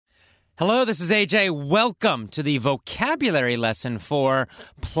Hello, this is AJ. Welcome to the vocabulary lesson for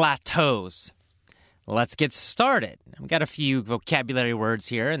plateaus. Let's get started. I've got a few vocabulary words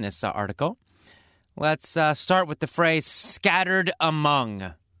here in this article. Let's start with the phrase scattered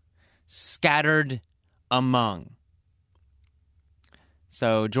among. Scattered among.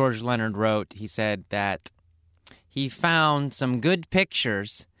 So George Leonard wrote, he said that he found some good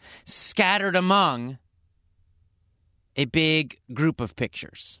pictures scattered among a big group of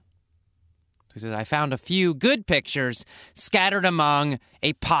pictures. He says, I found a few good pictures scattered among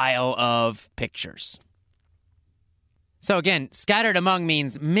a pile of pictures. So again, scattered among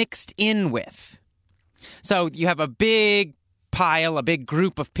means mixed in with. So you have a big pile, a big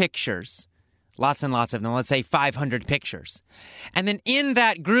group of pictures, lots and lots of them, let's say 500 pictures. And then in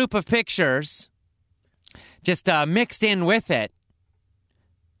that group of pictures, just mixed in with it,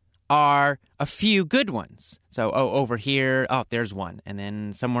 are a few good ones. So, over here, there's one. And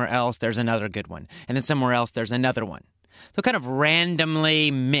then somewhere else, there's another good one. And then somewhere else, there's another one. So kind of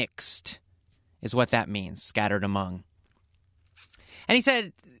randomly mixed is what that means, scattered among. And he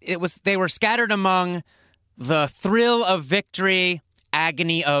said they were scattered among the thrill of victory,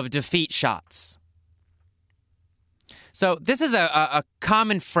 agony of defeat shots. So this is a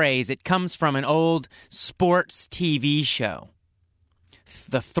common phrase. It comes from an old sports TV show.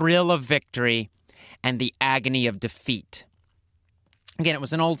 The thrill of victory and the agony of defeat. Again, it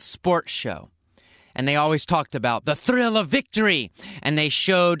was an old sports show, and they always talked about the thrill of victory, and they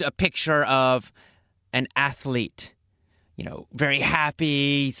showed a picture of an athlete, very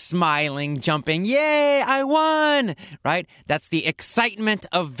happy, smiling, jumping, yay, I won, right? That's the excitement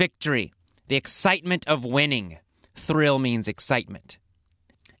of victory, the excitement of winning. Thrill means excitement.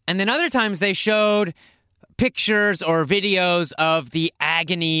 And then other times they showed pictures or videos of the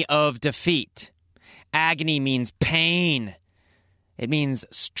agony of defeat. Agony means pain. It means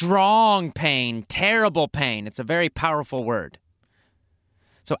strong pain, terrible pain. It's a very powerful word.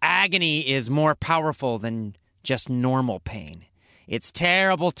 So agony is more powerful than just normal pain. It's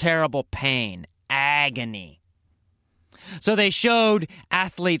terrible, terrible pain, agony. So they showed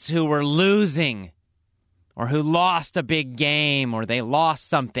athletes who were losing, or who lost a big game, or they lost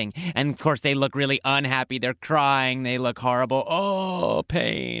something. And, of course, they look really unhappy. They're crying. They look horrible. Oh,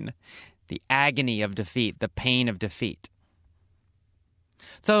 pain. The agony of defeat, the pain of defeat.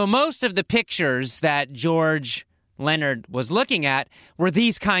 So most of the pictures that George Leonard was looking at were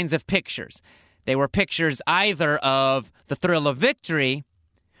these kinds of pictures. They were pictures either of the thrill of victory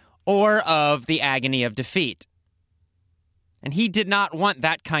or of the agony of defeat. And he did not want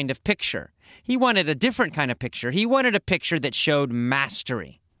that kind of picture. He wanted a different kind of picture. He wanted a picture that showed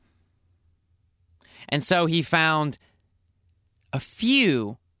mastery. And so he found a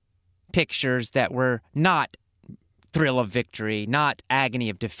few pictures that were not thrill of victory, not agony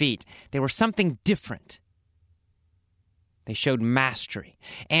of defeat. They were something different. They showed mastery.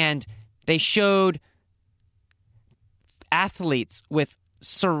 And they showed athletes with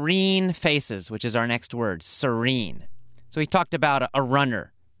serene faces, which is our next word, serene. So he talked about a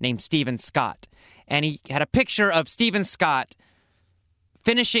runner named Stephen Scott. And he had a picture of Stephen Scott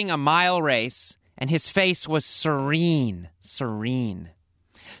finishing a mile race, and his face was serene, serene.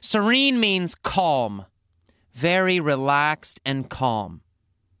 Serene means calm, very relaxed and calm.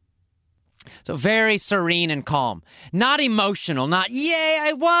 So very serene and calm. Not emotional, not, yay,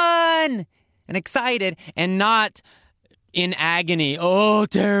 I won, and excited, and not in agony, oh,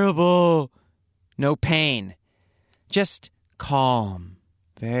 terrible, no pain. Just calm,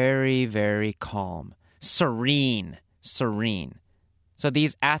 very, very calm, serene, serene. So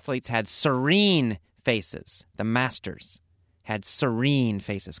these athletes had serene faces. The masters had serene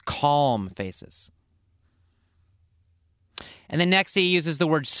faces, calm faces. And then next he uses the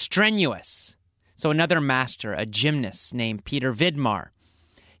word strenuous. So another master, a gymnast named Peter Vidmar.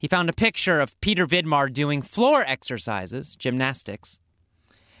 He found a picture of Peter Vidmar doing floor exercises, gymnastics,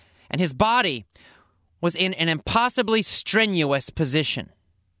 and his body was in an impossibly strenuous position.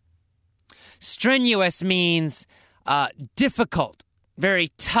 Strenuous means difficult, very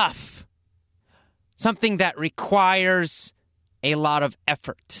tough, something that requires a lot of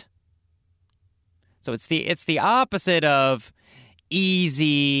effort. So it's the opposite of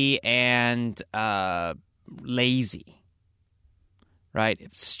easy and lazy, right?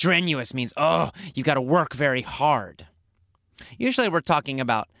 Strenuous means, you got to work very hard. Usually we're talking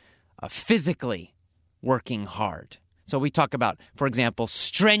about physically working hard. So we talk about, for example,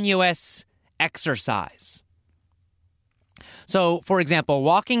 strenuous exercise. So, for example,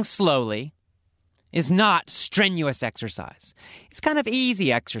 walking slowly is not strenuous exercise. It's kind of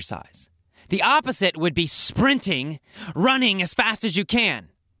easy exercise. The opposite would be sprinting, running as fast as you can.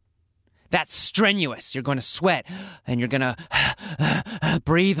 That's strenuous. You're going to sweat and you're going to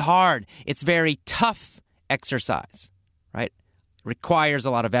breathe hard. It's very tough exercise, right? Requires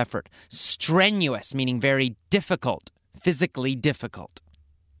a lot of effort. Strenuous, meaning very difficult, physically difficult.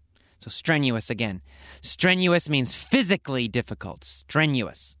 So strenuous again. Strenuous means physically difficult.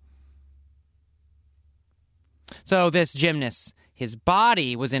 Strenuous. So this gymnast, his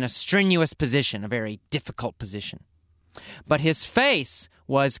body was in a strenuous position, a very difficult position. But his face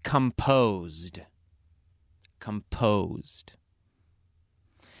was composed. Composed.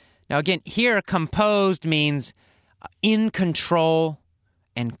 Now again, here composed means in control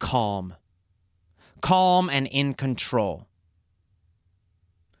and calm. Calm and in control.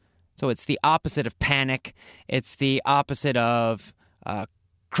 So it's the opposite of panic. It's the opposite of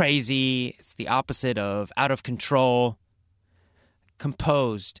crazy. It's the opposite of out of control.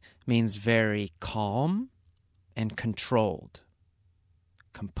 Composed means very calm and controlled.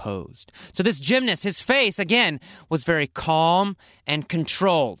 Composed. So this gymnast, his face, again, was very calm and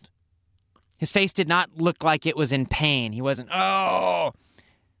controlled. His face did not look like it was in pain. He wasn't, oh!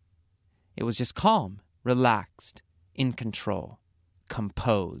 It was just calm, relaxed, in control,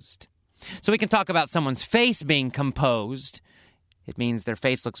 composed. So we can talk about someone's face being composed. It means their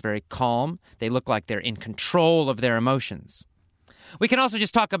face looks very calm. They look like they're in control of their emotions. We can also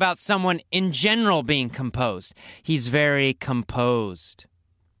just talk about someone in general being composed. He's very composed.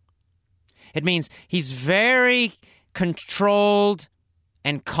 It means he's very controlled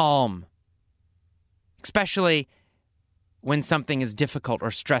and calm, especially when something is difficult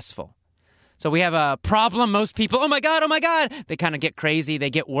or stressful. So we have a problem. Most people, oh my God, they kind of get crazy. They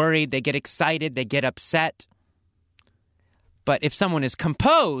get worried. They get excited. They get upset. But if someone is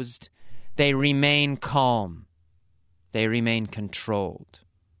composed, they remain calm. They remain controlled.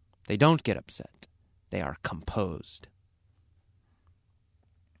 They don't get upset. They are composed.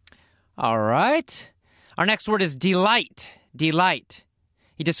 All right. Our next word is delight. Delight.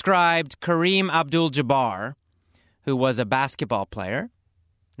 He described Kareem Abdul-Jabbar, who was a basketball player.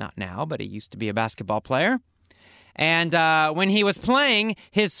 Not now, but he used to be a basketball player. And when he was playing,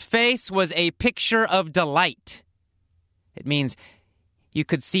 his face was a picture of delight. It means you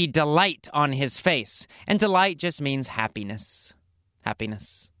could see delight on his face. And delight just means happiness.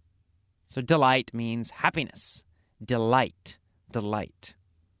 Happiness. So delight means happiness. Delight. Delight.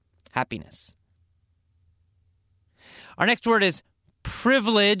 Happiness. Our next word is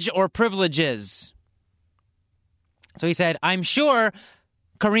privilege or privileges. So he said, I'm sure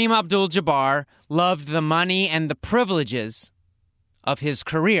Kareem Abdul-Jabbar loved the money and the privileges of his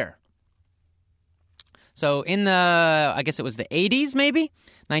career. So in I guess it was the 80s maybe,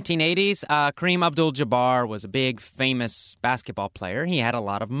 1980s, Kareem Abdul-Jabbar was a big, famous basketball player. He had a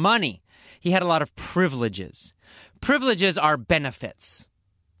lot of money. He had a lot of privileges. Privileges are benefits.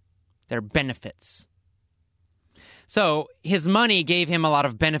 They're benefits. So his money gave him a lot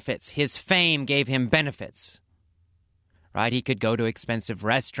of benefits. His fame gave him benefits. Right? He could go to expensive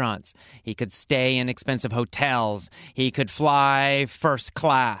restaurants. He could stay in expensive hotels. He could fly first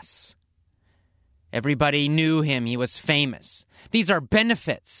class. Everybody knew him. He was famous. These are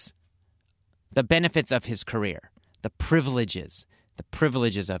benefits. The benefits of his career. The privileges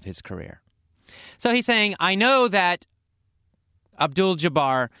of his career. So he's saying, I know that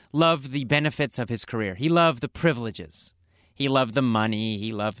Abdul-Jabbar loved the benefits of his career. He loved the privileges. He loved the money.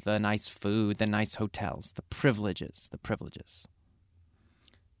 He loved the nice food, the nice hotels, the privileges.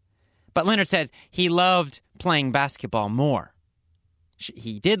 But Leonard said he loved playing basketball more.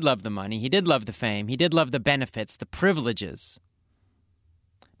 He did love the money. He did love the fame. He did love the benefits, the privileges.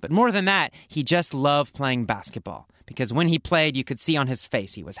 But more than that, he just loved playing basketball because when he played, you could see on his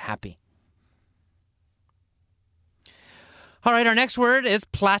face he was happy. All right, our next word is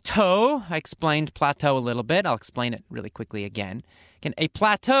plateau. I explained plateau a little bit. I'll explain it really quickly again. A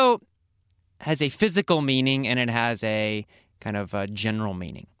plateau has a physical meaning and it has a kind of a general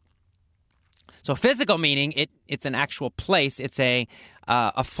meaning. So physical meaning, it's an actual place. It's a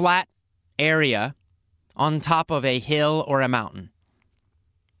flat area on top of a hill or a mountain.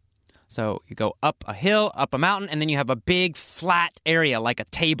 So you go up a hill, up a mountain, and then you have a big flat area like a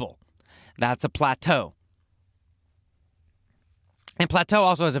table. That's a plateau. And plateau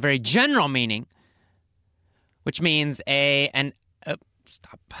also has a very general meaning, which means And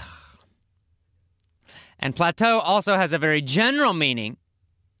plateau also has a very general meaning,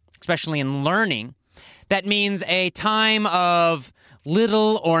 especially in learning, that means a time of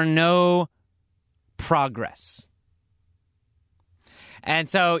little or no progress. And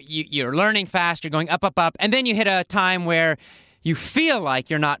so you're learning fast, you're going up, up, up, and then you hit a time where you feel like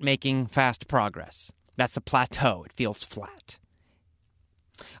you're not making fast progress. That's a plateau. It feels flat.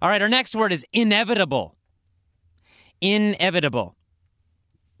 All right, our next word is inevitable. Inevitable.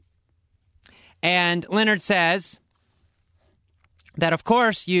 And Leonard says that, of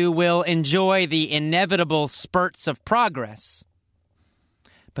course, you will enjoy the inevitable spurts of progress,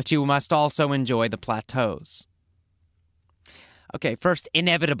 but you must also enjoy the plateaus. Okay, first,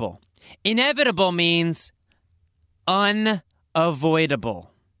 inevitable. Inevitable means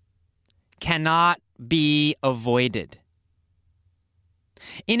unavoidable, cannot be avoided.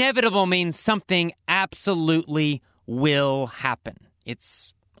 Inevitable means something absolutely will happen.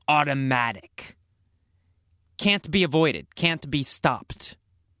 It's automatic. Can't be avoided, can't be stopped.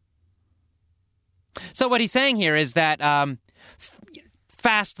 So what he's saying here is that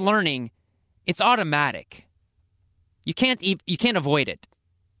fast learning, it's automatic. You can't avoid it.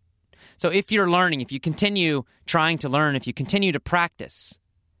 So if you're learning, if you continue trying to learn, if you continue to practice,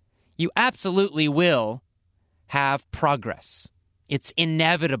 you absolutely will have progress. It's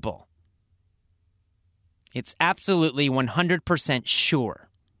inevitable. It's absolutely 100% sure.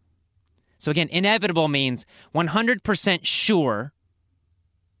 So again, inevitable means 100% sure,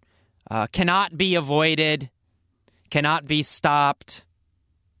 cannot be avoided, cannot be stopped,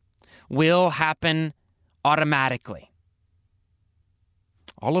 will happen automatically.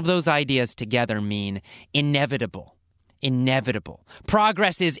 All of those ideas together mean inevitable. Inevitable.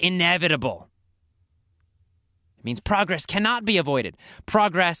 Progress is inevitable. It means progress cannot be avoided.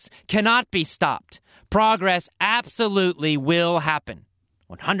 Progress cannot be stopped. Progress absolutely will happen.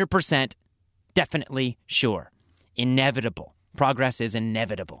 100% definitely sure. Inevitable. Progress is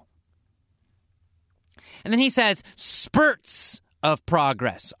inevitable. And then he says spurts of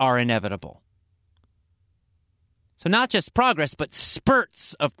progress are inevitable. So not just progress, but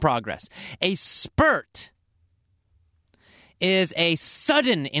spurts of progress. A spurt is a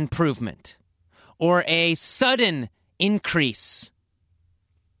sudden improvement or a sudden increase.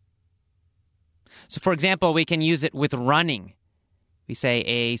 So for example, we can use it with running. We say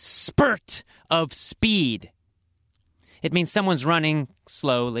a spurt of speed. It means someone's running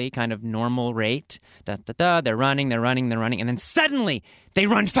slowly, kind of normal rate. They're running, and then suddenly they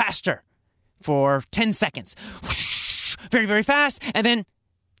run faster for 10 seconds. Whoosh, very, very fast. And then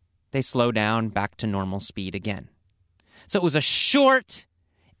they slow down back to normal speed again. So it was a short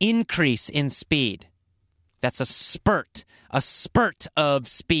increase in speed. That's a spurt of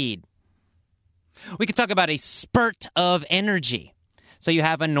speed. We could talk about a spurt of energy. So you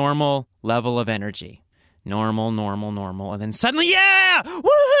have a normal level of energy. Normal. And then suddenly, yeah!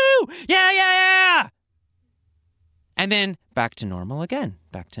 Woohoo! Yeah! And then back to normal again.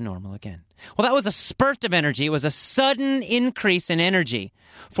 Well, that was a spurt of energy. It was a sudden increase in energy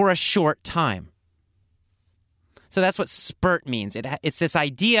for a short time. So that's what spurt means. It's this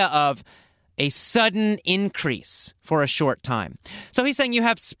idea of a sudden increase for a short time. So he's saying you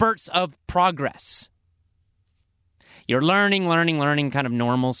have spurts of progress. You're learning, kind of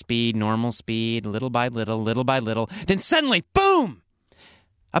normal speed, little by little. Then suddenly, boom!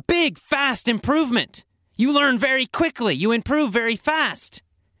 A big, fast improvement. You learn very quickly. You improve very fast.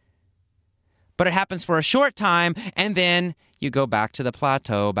 But it happens for a short time, and then you go back to the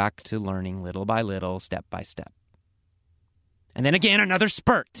plateau, back to learning little by little, step by step. And then again, another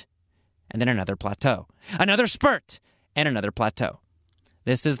spurt. And then another plateau. Another spurt and another plateau.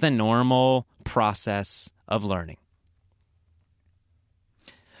 This is the normal process of learning.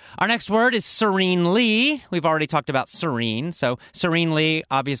 Our next word is serenely. We've already talked about serene, so serenely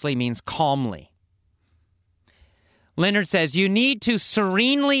obviously means calmly. Leonard says you need to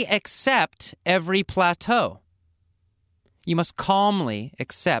serenely accept every plateau. You must calmly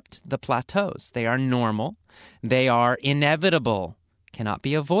accept the plateaus. They are normal. They are inevitable, cannot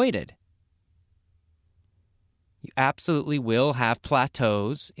be avoided. You absolutely will have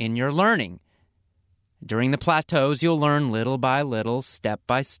plateaus in your learning. During the plateaus, you'll learn little by little, step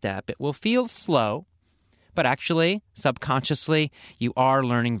by step. It will feel slow, but actually, subconsciously, you are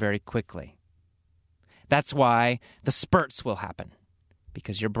learning very quickly. That's why the spurts will happen,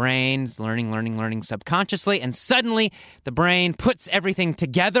 because your brain's learning subconsciously, and suddenly the brain puts everything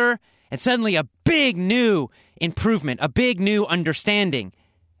together, and suddenly a big new improvement, a big new understanding,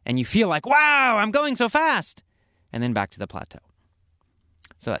 and you feel like, wow, I'm going so fast, and then back to the plateau.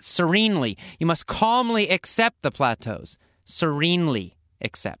 So that's serenely. You must calmly accept the plateaus. Serenely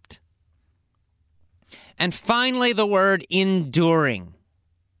accept. And finally, the word enduring.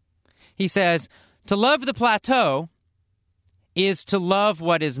 He says, to love the plateau is to love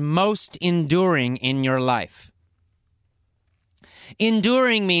what is most enduring in your life.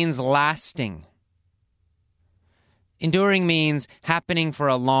 Enduring means lasting. Enduring means happening for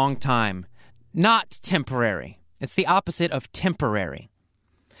a long time, not temporary. It's the opposite of temporary.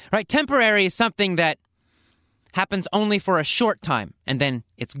 Right? Temporary is something that happens only for a short time and then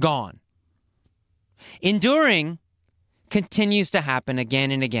it's gone. Enduring continues to happen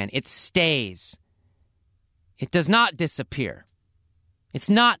again and again. It stays. It does not disappear. It's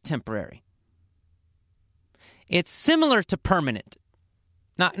not temporary. It's similar to permanent.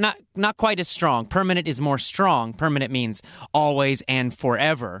 Not quite as strong. Permanent is more strong. Permanent means always and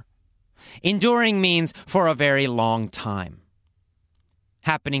forever. Enduring means for a very long time.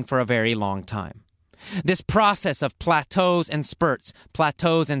 Happening for a very long time. This process of plateaus and spurts,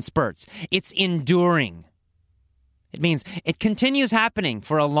 it's enduring. It means it continues happening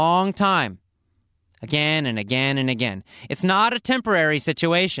for a long time. Again and again and again. It's not a temporary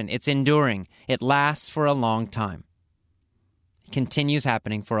situation. It's enduring. It lasts for a long time. It continues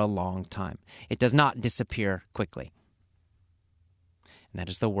happening for a long time. It does not disappear quickly. And that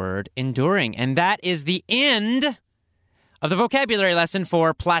is the word enduring. And that is the end of the vocabulary lesson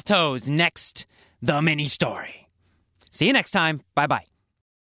for plateaus. Next, the mini story. See you next time. Bye-bye.